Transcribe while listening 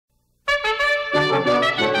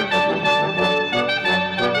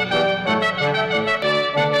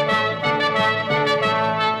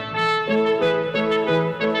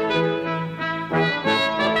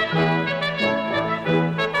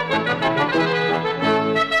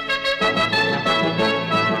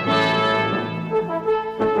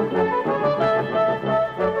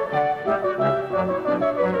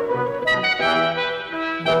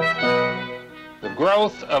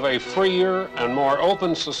of a freer and more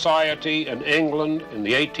open society in England in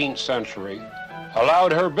the 18th century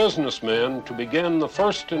allowed her businessmen to begin the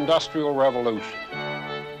first industrial revolution.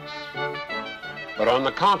 But on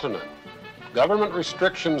the continent, government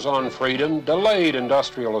restrictions on freedom delayed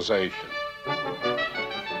industrialization.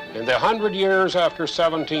 In the 100 years after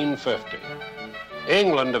 1750,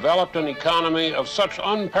 England developed an economy of such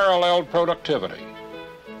unparalleled productivity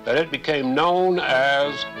that it became known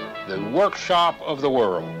as the workshop of the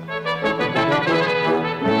world.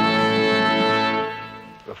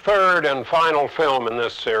 The third and final film in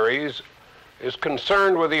this series is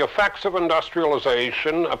concerned with the effects of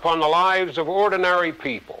industrialization upon the lives of ordinary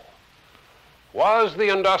people. Was the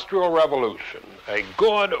Industrial Revolution a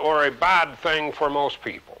good or a bad thing for most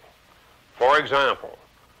people? For example,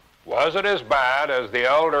 was it as bad as the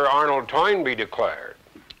elder Arnold Toynbee declared?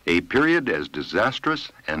 A period as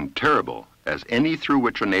disastrous and terrible as any through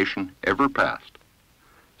which a nation ever passed.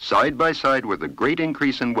 Side by side with a great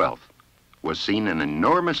increase in wealth was seen an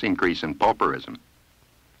enormous increase in pauperism.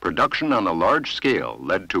 Production on a large scale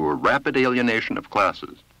led to a rapid alienation of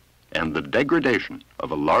classes and the degradation of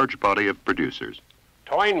a large body of producers.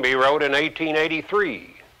 Toynbee wrote in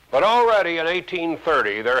 1883, but already in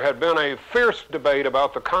 1830 there had been a fierce debate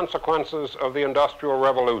about the consequences of the Industrial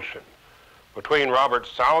Revolution between Robert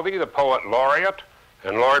Southey, the poet laureate,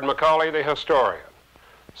 and Lord Macaulay, the historian.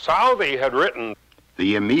 Southey had written,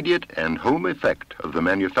 "The immediate and home effect of the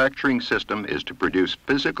manufacturing system is to produce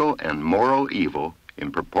physical and moral evil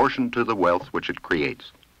in proportion to the wealth which it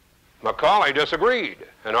creates." Macaulay disagreed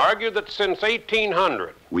and argued that since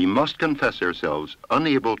 1800, we must confess ourselves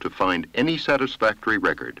unable to find any satisfactory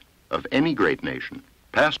record of any great nation,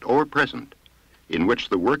 past or present, in which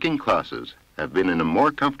the working classes have been in a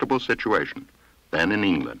more comfortable situation than in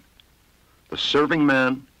England. The serving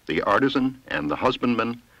man, the artisan, and the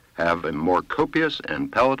husbandman have a more copious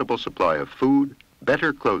and palatable supply of food,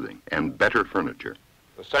 better clothing, and better furniture.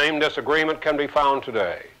 The same disagreement can be found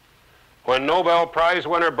today. When Nobel Prize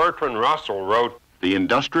winner Bertrand Russell wrote, "The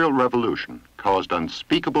Industrial Revolution caused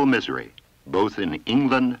unspeakable misery, both in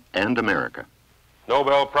England and America,"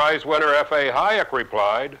 Nobel Prize winner F.A. Hayek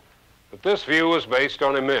replied that this view was based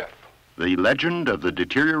on a myth. The legend of the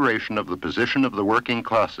deterioration of the position of the working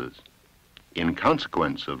classes in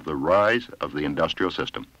consequence of the rise of the industrial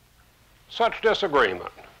system. Such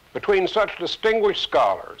disagreement between such distinguished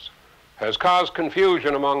scholars has caused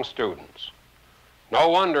confusion among students. No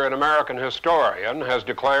wonder an American historian has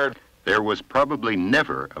declared, "There was probably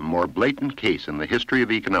never a more blatant case in the history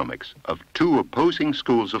of economics of two opposing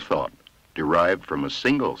schools of thought derived from a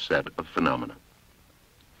single set of phenomena."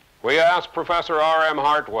 We asked Professor R.M.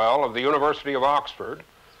 Hartwell of the University of Oxford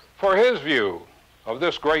for his view of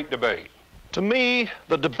this great debate. To me,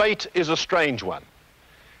 the debate is a strange one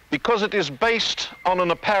because it is based on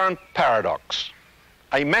an apparent paradox.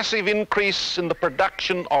 A massive increase in the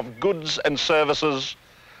production of goods and services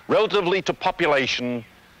relatively to population,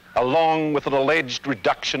 along with an alleged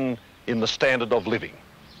reduction in the standard of living.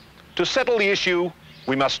 To settle the issue,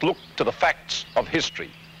 we must look to the facts of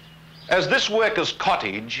history. As this workers'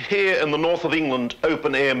 cottage here in the north of England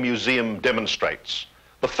open-air museum demonstrates,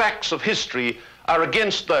 the facts of history are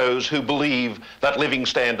against those who believe that living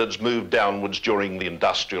standards moved downwards during the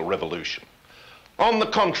Industrial Revolution. On the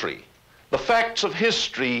contrary, the facts of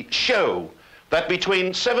history show that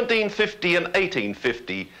between 1750 and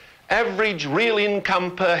 1850, average real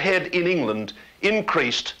income per head in England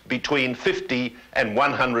increased between 50 and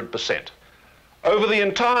 100%. Over the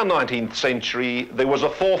entire 19th century, there was a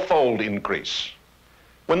fourfold increase.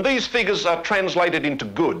 When these figures are translated into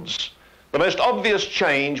goods, the most obvious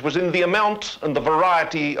change was in the amount and the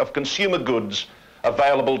variety of consumer goods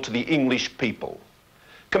available to the English people.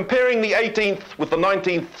 Comparing the 18th with the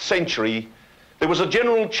 19th century, there was a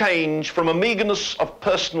general change from a meagerness of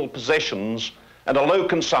personal possessions and a low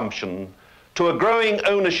consumption to a growing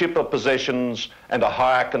ownership of possessions and a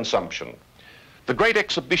higher consumption. The Great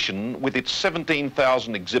Exhibition, with its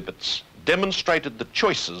 17,000 exhibits, demonstrated the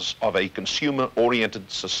choices of a consumer-oriented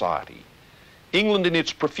society. England, in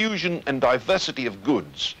its profusion and diversity of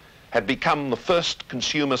goods, had become the first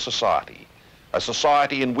consumer society, a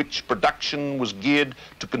society in which production was geared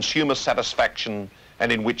to consumer satisfaction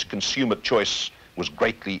and in which consumer choice was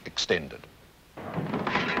greatly extended.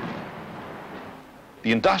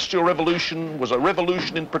 The Industrial Revolution was a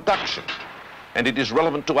revolution in production, and it is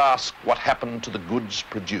relevant to ask what happened to the goods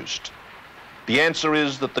produced. The answer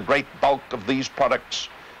is that the great bulk of these products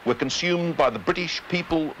were consumed by the British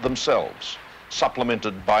people themselves,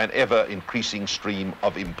 supplemented by an ever-increasing stream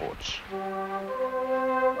of imports.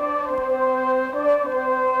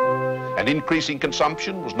 And increasing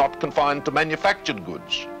consumption was not confined to manufactured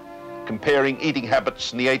goods. Comparing eating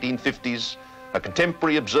habits in the 1850s, a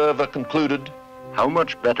contemporary observer concluded, How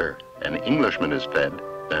much better an Englishman is fed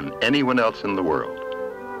than anyone else in the world.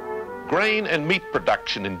 grain and meat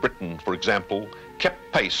production in Britain, for example,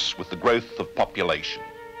 kept pace with the growth of population.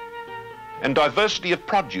 And diversity of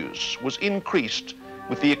produce was increased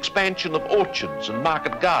with the expansion of orchards and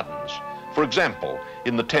market gardens, for example,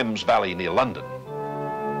 in the Thames Valley near London.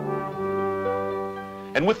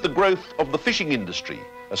 And with the growth of the fishing industry,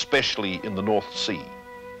 especially in the North Sea,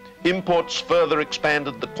 imports further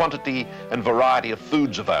expanded the quantity and variety of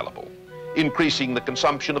foods available, increasing the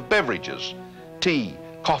consumption of beverages, tea,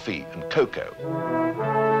 coffee, and cocoa.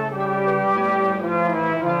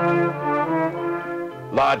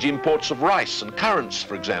 Large imports of rice and currants,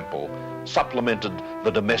 for example, supplemented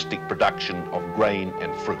the domestic production of grain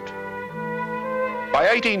and fruit. By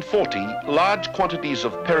 1840, large quantities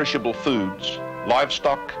of perishable foods,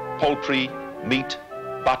 livestock, poultry, meat,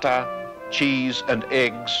 butter, cheese, and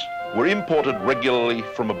eggs were imported regularly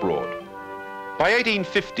from abroad. By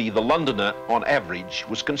 1850, the Londoner, on average,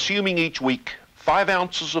 was consuming each week 5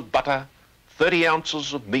 ounces of butter, 30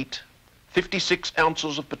 ounces of meat, 56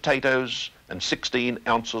 ounces of potatoes, and 16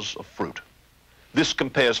 ounces of fruit. This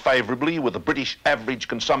compares favourably with the British average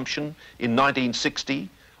consumption in 1960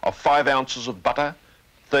 of 5 ounces of butter,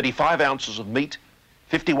 35 ounces of meat,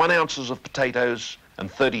 51 ounces of potatoes,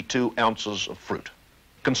 and 32 ounces of fruit.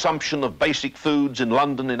 Consumption of basic foods in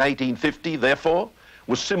London in 1850, therefore,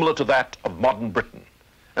 was similar to that of modern Britain,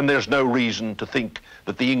 and there's no reason to think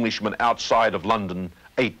that the Englishmen outside of London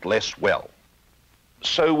ate less well.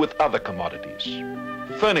 So with other commodities.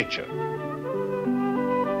 Furniture,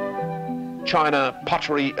 china,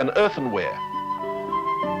 pottery, and earthenware,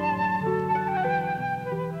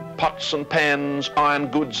 pots and pans, iron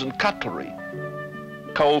goods and cutlery,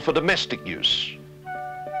 coal for domestic use,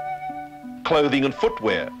 clothing and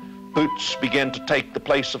footwear. Boots began to take the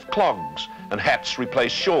place of clogs, and hats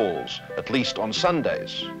replaced shawls, at least on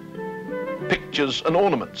Sundays. Pictures and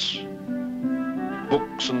ornaments,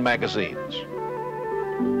 books and magazines.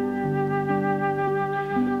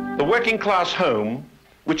 The working class home,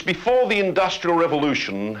 which before the Industrial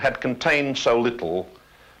Revolution had contained so little,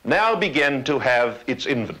 now began to have its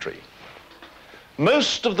inventory.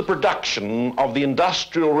 Most of the production of the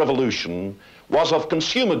Industrial Revolution was of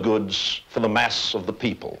consumer goods for the mass of the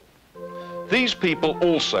people. These people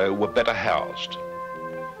also were better housed.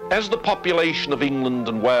 As the population of England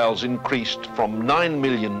and Wales increased from 9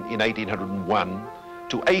 million in 1801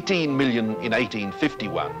 to 18 million in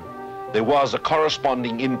 1851, there was a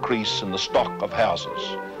corresponding increase in the stock of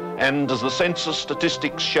houses. And as the census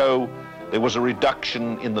statistics show, there was a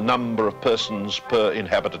reduction in the number of persons per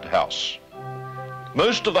inhabited house.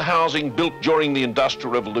 Most of the housing built during the Industrial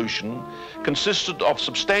Revolution consisted of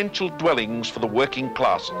substantial dwellings for the working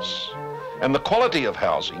classes. And the quality of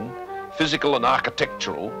housing, physical and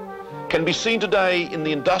architectural, can be seen today in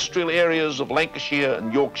the industrial areas of Lancashire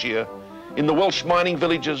and Yorkshire, in the Welsh mining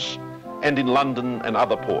villages, and in London and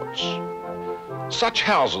other ports. Such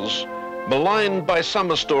houses, maligned by some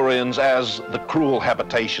historians as the cruel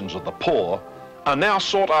habitations of the poor, are now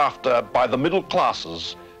sought after by the middle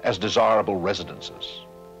classes as desirable residences.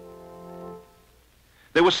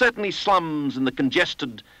 There were certainly slums in the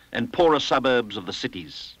congested and poorer suburbs of the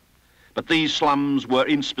cities, but these slums were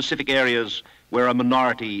in specific areas where a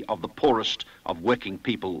minority of the poorest of working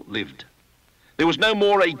people lived. There was no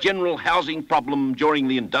more a general housing problem during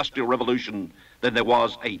the Industrial Revolution than there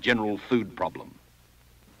was a general food problem.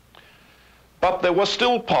 But there was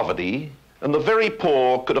still poverty, and the very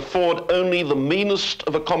poor could afford only the meanest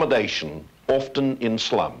of accommodation, often in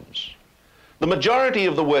slums. The majority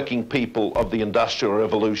of the working people of the Industrial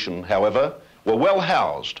Revolution, however, were well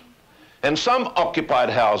housed, and some occupied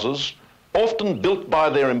houses, often built by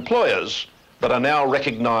their employers, that are now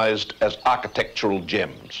recognized as architectural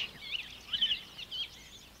gems.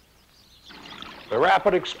 The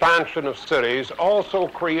rapid expansion of cities also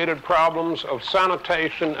created problems of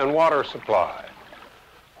sanitation and water supply,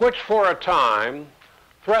 which for a time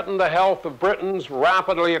threatened the health of Britain's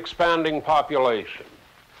rapidly expanding population.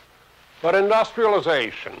 But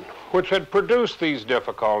industrialization, which had produced these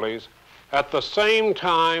difficulties, at the same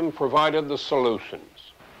time provided the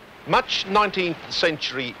solutions. Much 19th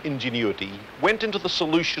century ingenuity went into the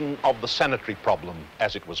solution of the sanitary problem,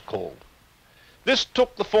 as it was called. This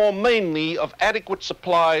took the form mainly of adequate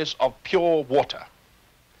supplies of pure water.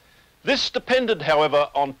 This depended, however,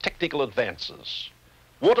 on technical advances.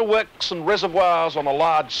 Waterworks and reservoirs on a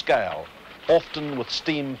large scale, often with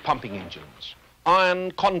steam pumping engines,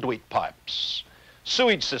 iron conduit pipes,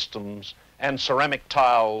 sewage systems, and ceramic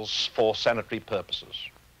tiles for sanitary purposes.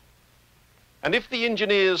 And if the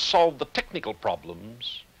engineers solved the technical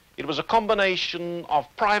problems, it was a combination of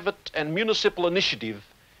private and municipal initiative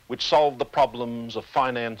which solved the problems of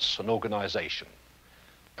finance and organisation.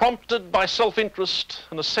 Prompted by self-interest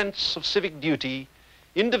and a sense of civic duty,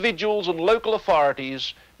 individuals and local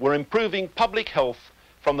authorities were improving public health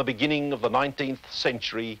from the beginning of the 19th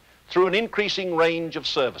century through an increasing range of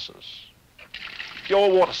services. Pure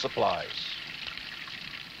water supplies,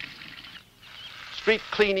 street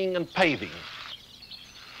cleaning and paving,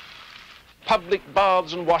 public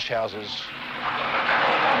baths and washhouses,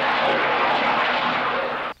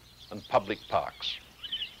 and public parks.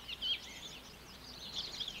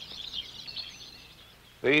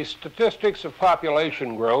 The statistics of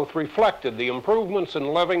population growth reflected the improvements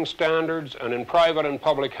in living standards and in private and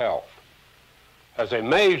public health. As a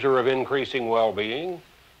measure of increasing well-being,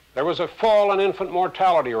 there was a fall in infant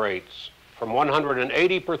mortality rates from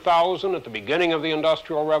 180 per thousand at the beginning of the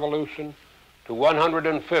Industrial Revolution to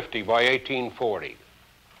 150 by 1840.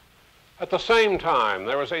 At the same time,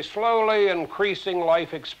 there was a slowly increasing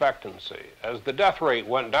life expectancy as the death rate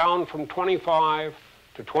went down from 25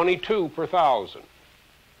 to 22 per thousand.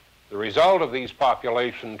 The result of these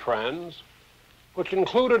population trends, which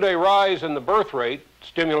included a rise in the birth rate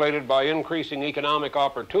stimulated by increasing economic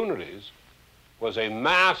opportunities, was a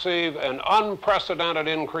massive and unprecedented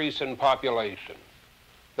increase in population,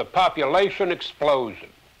 the population explosion.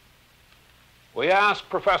 We asked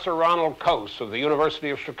Professor Ronald Coase of the University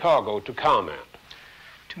of Chicago to comment.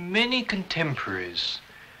 To many contemporaries,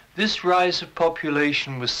 this rise of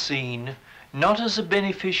population was seen not as a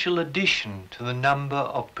beneficial addition to the number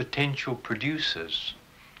of potential producers,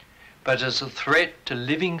 but as a threat to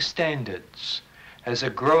living standards, as a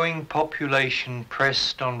growing population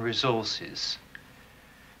pressed on resources.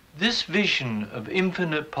 This vision of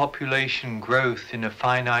infinite population growth in a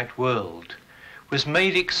finite world was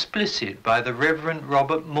made explicit by the Reverend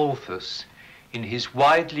Robert Malthus in his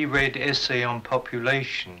widely read essay on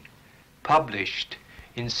population, published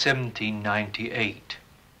in 1798.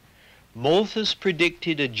 Malthus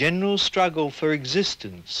predicted a general struggle for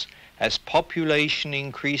existence as population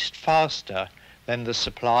increased faster than the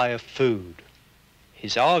supply of food.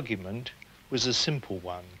 His argument was a simple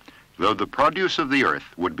one. Though the produce of the earth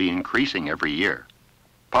would be increasing every year,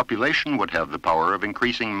 population would have the power of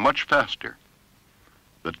increasing much faster.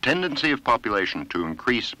 The tendency of population to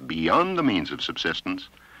increase beyond the means of subsistence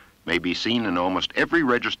may be seen in almost every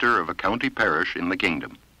register of a county parish in the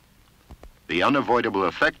kingdom. The unavoidable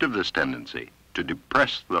effect of this tendency to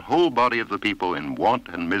depress the whole body of the people in want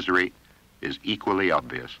and misery is equally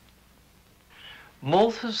obvious.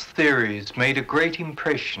 Malthus' theories made a great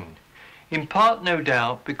impression, in part no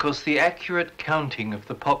doubt because the accurate counting of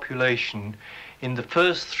the population in the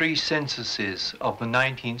first 3 censuses of the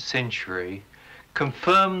 19th century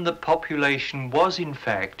confirmed that population was in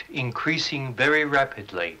fact increasing very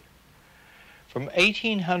rapidly. From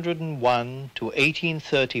 1801 to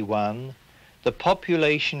 1831, the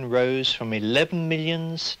population rose from 11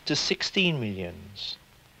 millions to 16 millions.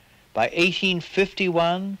 By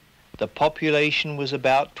 1851, the population was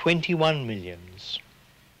about 21 millions.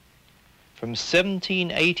 From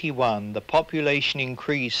 1781, the population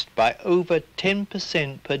increased by over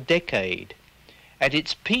 10% per decade. At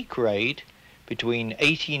its peak rate, between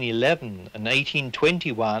 1811 and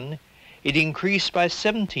 1821, it increased by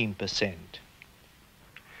 17%.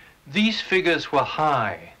 These figures were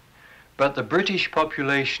high, but the British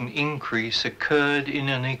population increase occurred in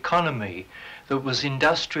an economy that was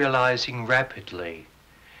industrializing rapidly,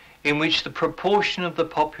 in which the proportion of the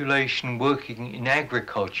population working in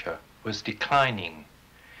agriculture was declining,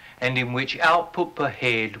 and in which output per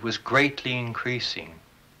head was greatly increasing.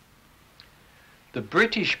 The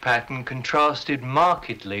British pattern contrasted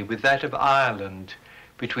markedly with that of Ireland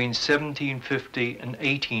between 1750 and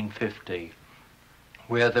 1850,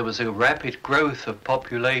 where there was a rapid growth of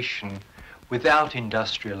population without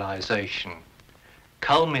industrialization,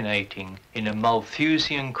 culminating in a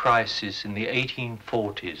Malthusian crisis in the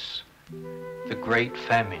 1840s, the Great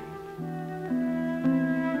Famine.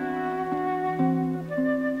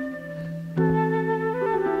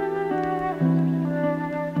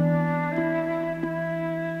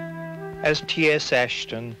 As T.S.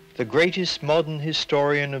 Ashton, the greatest modern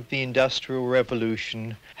historian of the Industrial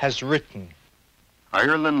Revolution, has written,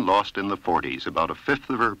 Ireland lost in the 40s about 1/5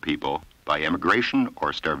 of her people by emigration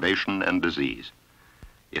or starvation and disease.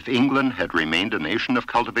 If England had remained a nation of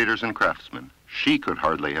cultivators and craftsmen, she could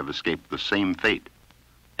hardly have escaped the same fate.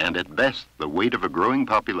 And at best, the weight of a growing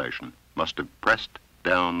population must have pressed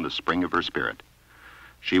down the spring of her spirit.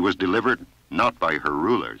 She was delivered not by her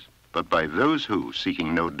rulers, but by those who,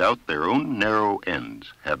 seeking no doubt their own narrow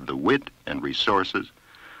ends, had the wit and resources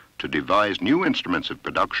to devise new instruments of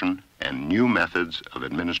production and new methods of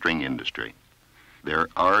administering industry. There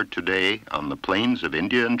are today on the plains of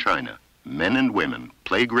India and China men and women,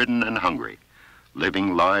 plague-ridden and hungry,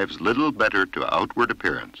 living lives little better to outward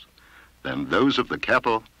appearance than those of the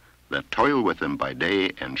cattle that toil with them by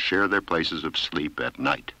day and share their places of sleep at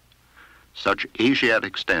night. Such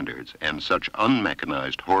Asiatic standards and such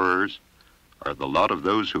unmechanized horrors are the lot of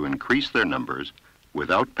those who increase their numbers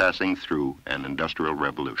without passing through an industrial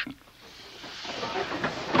revolution.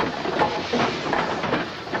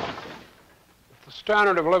 If the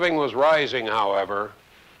standard of living was rising, however,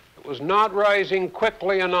 it was not rising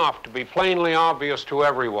quickly enough to be plainly obvious to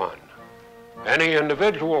everyone. Any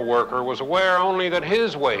individual worker was aware only that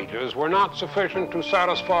his wages were not sufficient to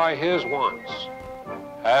satisfy his wants.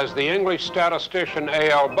 As the English statistician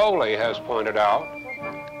A.L. Bowley has pointed out,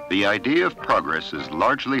 the idea of progress is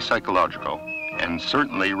largely psychological and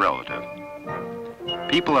certainly relative.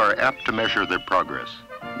 People are apt to measure their progress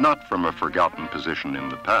not from a forgotten position in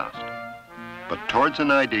the past, but towards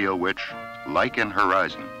an ideal which, like an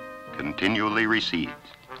horizon, continually recedes.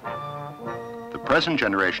 The present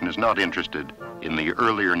generation is not interested in the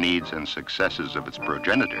earlier needs and successes of its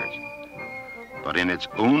progenitors, but in its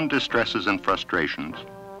own distresses and frustrations,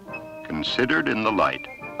 considered in the light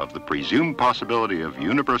of the presumed possibility of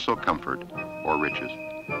universal comfort or riches.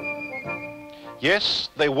 Yes,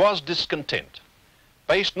 there was discontent,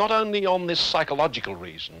 based not only on this psychological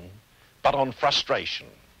reason, but on frustration,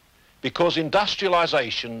 because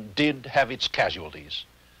industrialization did have its casualties,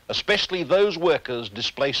 especially those workers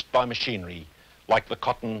displaced by machinery, like the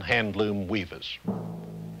cotton handloom weavers.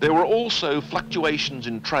 There were also fluctuations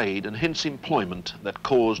in trade and hence employment that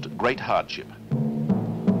caused great hardship.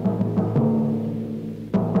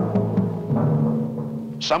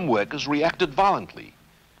 Some workers reacted violently,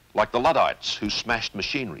 like the Luddites who smashed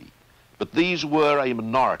machinery, but these were a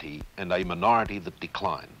minority and a minority that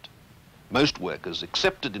declined. Most workers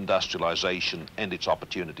accepted industrialization and its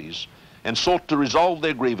opportunities and sought to resolve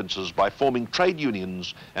their grievances by forming trade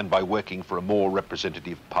unions and by working for a more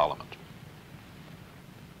representative parliament.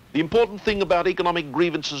 The important thing about economic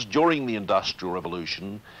grievances during the Industrial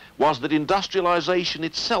Revolution was that industrialization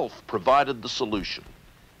itself provided the solution,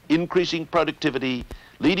 increasing productivity,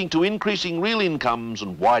 leading to increasing real incomes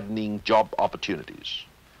and widening job opportunities.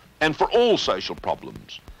 And for all social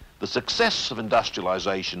problems, the success of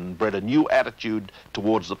industrialization bred a new attitude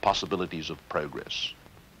towards the possibilities of progress.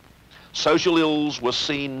 Social ills were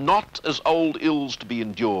seen not as old ills to be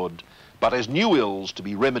endured, but as new ills to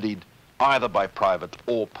be remedied either by private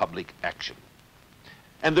or public action.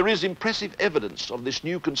 And there is impressive evidence of this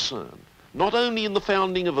new concern, not only in the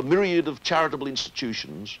founding of a myriad of charitable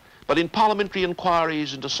institutions, but in parliamentary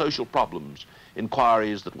inquiries into social problems,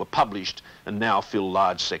 inquiries that were published and now fill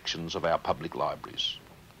large sections of our public libraries.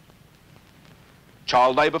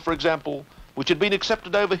 Child labour, for example, which had been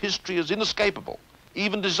accepted over history as inescapable,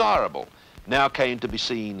 even desirable, now came to be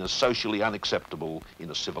seen as socially unacceptable in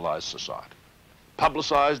a civilized society.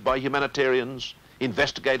 Publicised by humanitarians,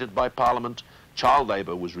 investigated by Parliament, child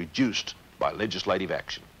labour was reduced by legislative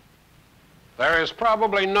action. there is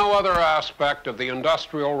probably no other aspect of the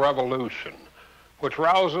Industrial Revolution which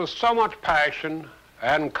rouses so much passion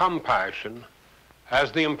and compassion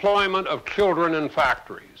as the employment of children in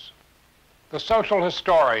factories. The social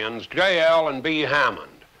historians J.L. and B.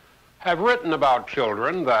 Hammond have written about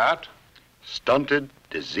children that, stunted,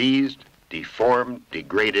 diseased, deformed,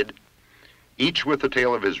 degraded, each with the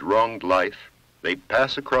tale of his wronged life, they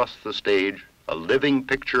pass across the stage a living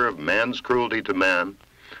picture of man's cruelty to man,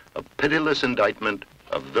 a pitiless indictment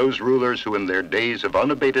of those rulers who in their days of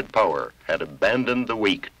unabated power had abandoned the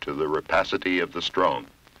weak to the rapacity of the strong.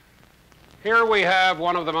 here we have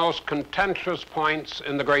one of the most contentious points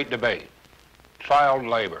in the great debate, child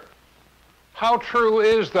labor. How true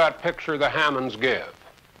is that picture the Hammonds give?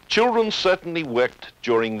 Children certainly worked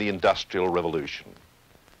during the Industrial Revolution,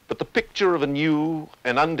 but the picture of a new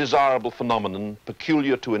and undesirable phenomenon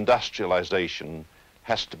peculiar to industrialization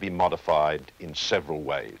has to be modified in several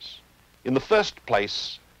ways. In the first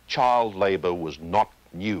place, child labor was not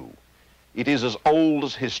new. It is as old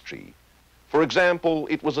as history. For example,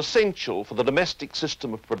 it was essential for the domestic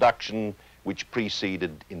system of production which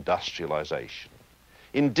preceded industrialization.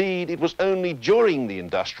 Indeed, it was only during the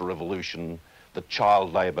Industrial Revolution that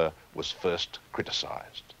child labor was first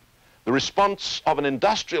criticized. The response of an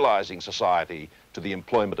industrializing society to the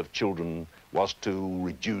employment of children was to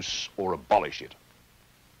reduce or abolish it.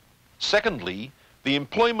 Secondly, the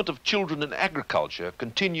employment of children in agriculture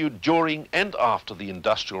continued during and after the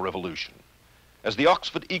Industrial Revolution. As the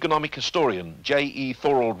Oxford economic historian J.E.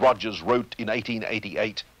 Thorold Rogers wrote in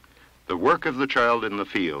 1888, "The work of the child in the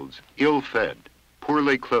fields, ill-fed,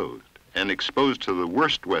 poorly clothed, and exposed to the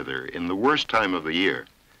worst weather in the worst time of the year,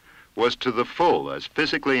 was to the full as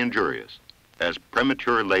physically injurious as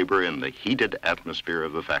premature labor in the heated atmosphere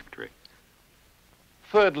of the factory."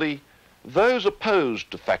 Thirdly, those opposed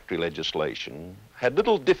to factory legislation had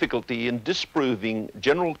little difficulty in disproving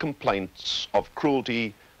general complaints of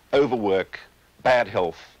cruelty, overwork, bad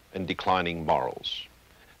health, and declining morals.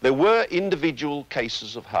 There were individual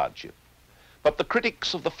cases of hardship, but the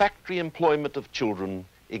critics of the factory employment of children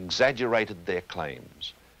exaggerated their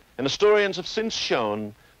claims, and historians have since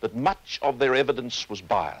shown that much of their evidence was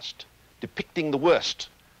biased, depicting the worst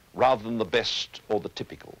rather than the best or the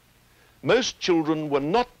typical. Most children were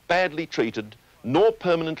not badly treated nor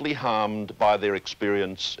permanently harmed by their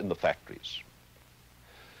experience in the factories.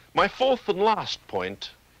 My fourth and last point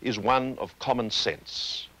is one of common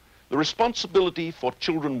sense. The responsibility for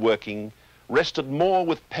children working rested more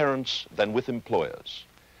with parents than with employers,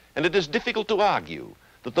 and it is difficult to argue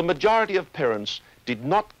that the majority of parents did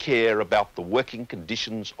not care about the working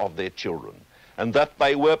conditions of their children, and that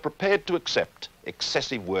they were prepared to accept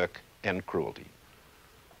excessive work and cruelty.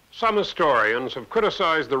 Some historians have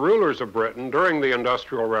criticized the rulers of Britain during the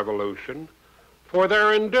Industrial Revolution for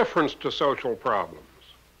their indifference to social problems.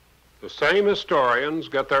 The same historians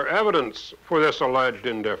get their evidence for this alleged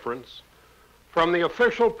indifference from the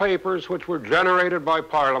official papers which were generated by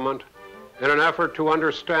Parliament in an effort to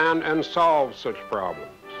understand and solve such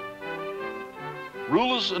problems.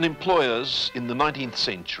 Rulers and employers in the 19th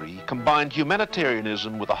century combined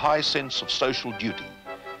humanitarianism with a high sense of social duty,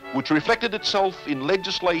 which reflected itself in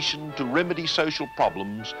legislation to remedy social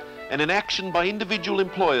problems and in action by individual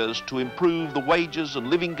employers to improve the wages and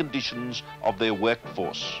living conditions of their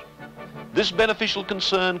workforce. This beneficial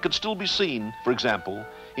concern could still be seen, for example,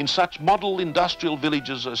 in such model industrial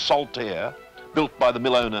villages as Saltaire, built by the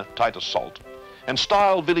mill owner Titus Salt, and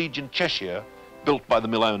Stile Village in Cheshire, built by the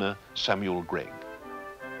mill owner Samuel Gregg.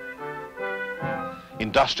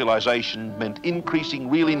 Industrialization meant increasing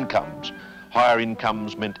real incomes. Higher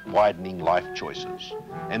incomes meant widening life choices.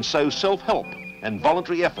 And so self-help and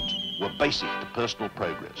voluntary effort were basic to personal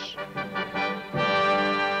progress.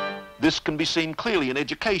 This can be seen clearly in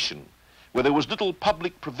education, where there was little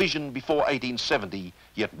public provision before 1870,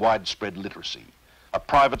 yet widespread literacy. A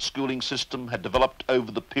private schooling system had developed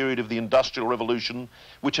over the period of the Industrial Revolution,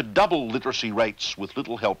 which had doubled literacy rates with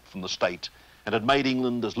little help from the state, and had made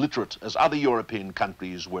England as literate as other European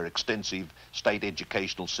countries where extensive state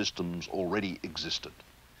educational systems already existed.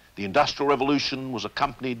 The Industrial Revolution was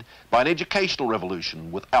accompanied by an educational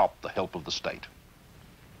revolution without the help of the state.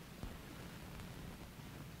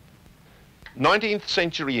 19th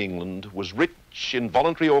century England was rich in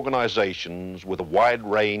voluntary organisations with a wide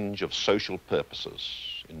range of social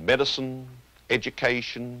purposes in medicine,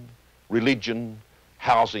 education, religion,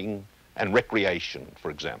 housing and recreation,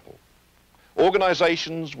 for example.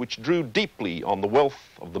 Organisations which drew deeply on the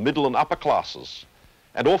wealth of the middle and upper classes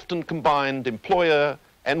and often combined employer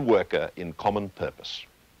and worker in common purpose.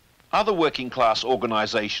 Other working class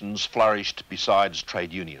organisations flourished besides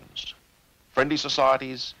trade unions. Friendly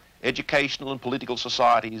societies, educational and political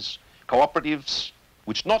societies, cooperatives,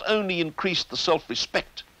 which not only increased the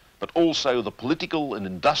self-respect, but also the political and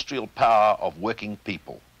industrial power of working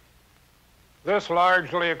people. This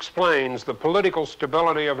largely explains the political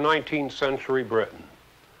stability of 19th century Britain.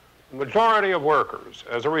 The majority of workers,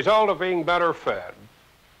 as a result of being better fed,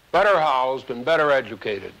 better housed, and better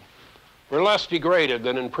educated, were less degraded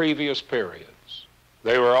than in previous periods.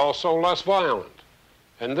 They were also less violent,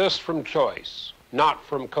 and this from choice, not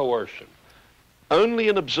from coercion. Only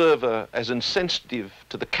an observer as insensitive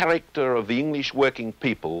to the character of the English working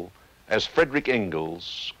people as Frederick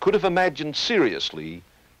Engels could have imagined seriously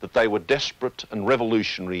that they were desperate and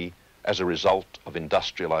revolutionary as a result of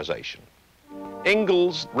industrialization.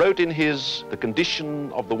 Engels wrote in his The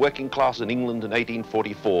Condition of the Working Class in England in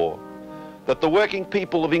 1844 that the working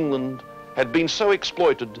people of England had been so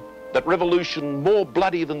exploited that revolution more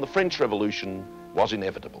bloody than the French Revolution was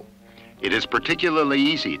inevitable. It is particularly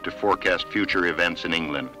easy to forecast future events in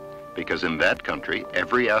England because in that country,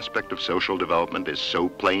 every aspect of social development is so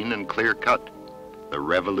plain and clear-cut. The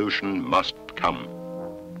revolution must come.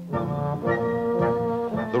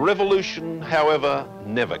 The revolution, however,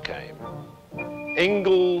 never came.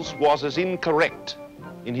 Engels was as incorrect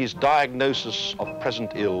in his diagnosis of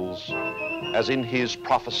present ills as in his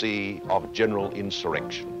prophecy of general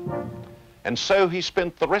insurrection. And so he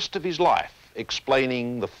spent the rest of his life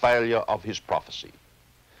explaining the failure of his prophecy.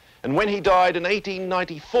 And when he died in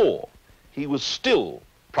 1894, he was still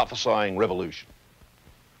prophesying revolution.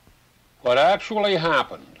 What actually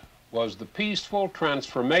happened was the peaceful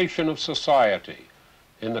transformation of society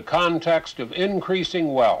in the context of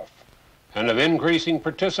increasing wealth and of increasing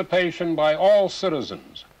participation by all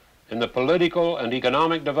citizens in the political and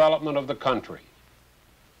economic development of the country.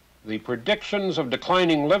 The predictions of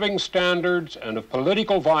declining living standards and of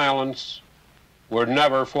political violence were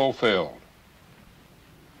never fulfilled.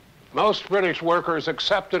 Most British workers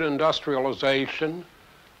accepted industrialization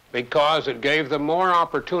because it gave them more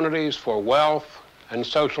opportunities for wealth and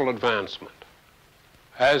social advancement.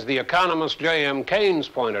 As the economist J.M. Keynes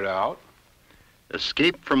pointed out,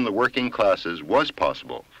 escape from the working classes was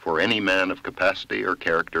possible for any man of capacity or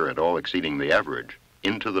character at all exceeding the average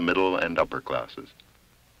into the middle and upper classes.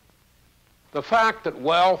 The fact that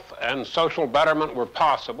wealth and social betterment were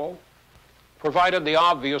possible provided the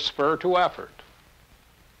obvious spur to effort.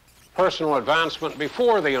 Personal advancement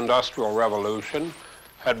before the Industrial Revolution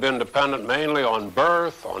had been dependent mainly on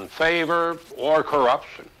birth, on favor, or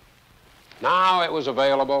corruption. Now it was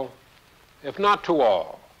available, if not to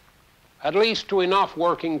all, at least to enough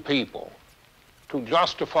working people to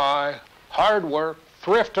justify hard work,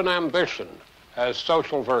 thrift, and ambition as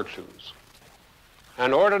social virtues.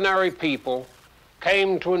 And ordinary people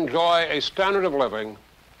came to enjoy a standard of living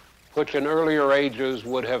which in earlier ages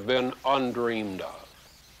would have been undreamed of.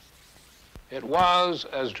 It was,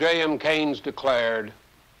 as J.M. Keynes declared,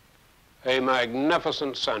 a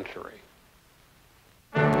magnificent century.